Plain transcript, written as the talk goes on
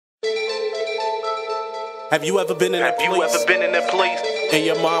Have you ever been in that place? In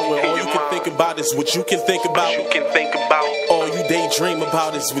your mind where all you can think about is what you can think about. All you daydream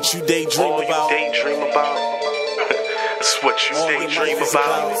about is what you daydream about. That's what you daydream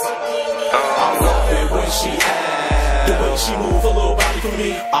about. I love it when she acts. The way she move a little body for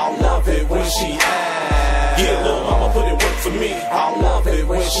me. I love it when she acts. Yeah, little mama put in work for me. I love it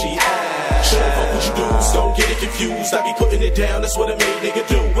when she acts. Show fuck what you do, don't get it confused. I be putting it down, that's what a made nigga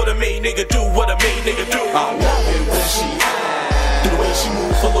do. What a made nigga do, what a made nigga do. I love it when she acts. The way she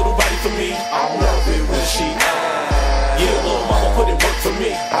move a little body for me. I love it when she acts. Yeah, little mama put in work for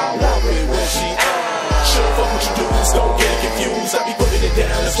me. I love it when she acts. Show fuck what you do, don't get it confused. I be putting it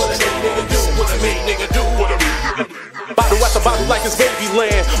down, that's what a made nigga do. What a made nigga do, what a made nigga do. Bottle at the bottle like it's baby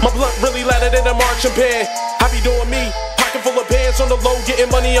land. My blunt really louder than a marching band. I be doing me, pocket full of bands on the low, getting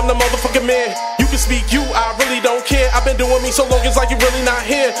money, I'm the motherfucking man. You can speak you, I really don't care. I've been doing me so long, it's like you really not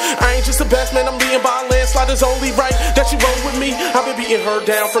here. I ain't just the best man, I'm beating by a landslide. It's only right that she roll with me. I've been beating her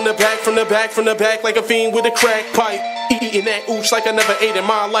down from the back, from the back, from the back, like a fiend with a crack pipe. Eating that ooch like I never ate in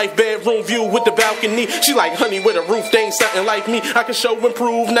my life. Bedroom view with the balcony. She like honey with a roof, they ain't something like me. I can show and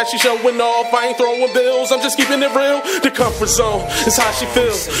prove, now she showing off. I ain't throwing bills, I'm just keeping it real. The comfort zone is how she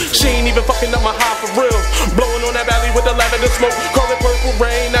feels. She ain't even fucking up my high for real. Blowing on that valley with the lavender smoke. Call it purple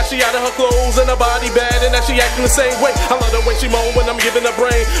rain, now she out of her clothes and her body bad, and now she acting the same way. I love the way she moan when I'm giving her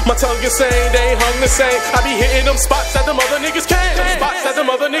brain. My tongue is saying they ain't hung the same. I be hitting them spots that them other niggas can't. Spots that them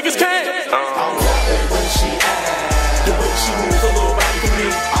other niggas can't. I love it when she acts. The way she moves a little body for me.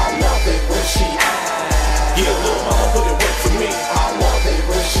 I love it when she acts. Yeah, little mama put in work for me. I love it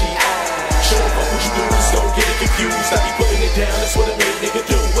when she acts. Show fuck what you do, just don't get it confused. I be putting it down, that's what a made nigga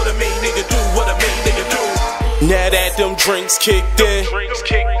do. What a made nigga do, what a made nigga do. Now that them drinks kicked in.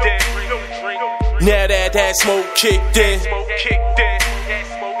 Now that smoke kicked in.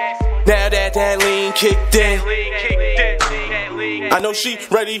 Now that lean kicked in. I know she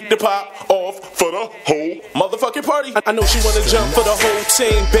ready to pop off for the whole motherfucking party. I know she wanna jump for the whole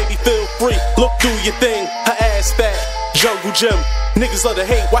team. Baby, feel free, look, do your thing. Her ass fat, jungle gym. Niggas love to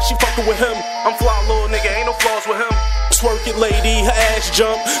hate, why she fucking with him? I'm fly little nigga, ain't no flaws with him. Twerk it lady, her ass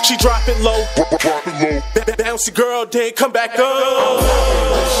jump, she drop it low. Bouncy girl, then come back up. I love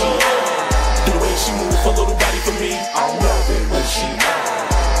it when she acts. The way she move her little body for me. I love it when she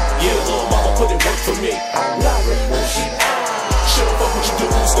acts. Yeah, little mama put in work for me. I love it when she acts. Show fuck what you do,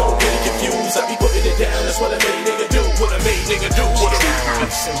 don't get it confused. I be putting it down, that's what a made nigga do. What a made nigga do, what a made nigga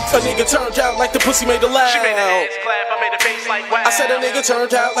do. A nigga turned out like the pussy made her laugh. She made her ass clap, I made her face like wow. I said a nigga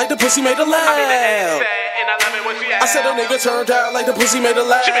turned out like the pussy made her laugh. I made her ass fat, and I love it when she acts. I said a nigga turned out like the pussy made her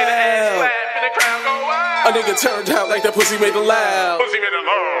laugh. She made her ass clap, and the crowd go wild. A nigga turned out like the pussy made her laugh. Pussy made her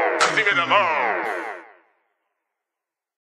laugh, pussy made her laugh.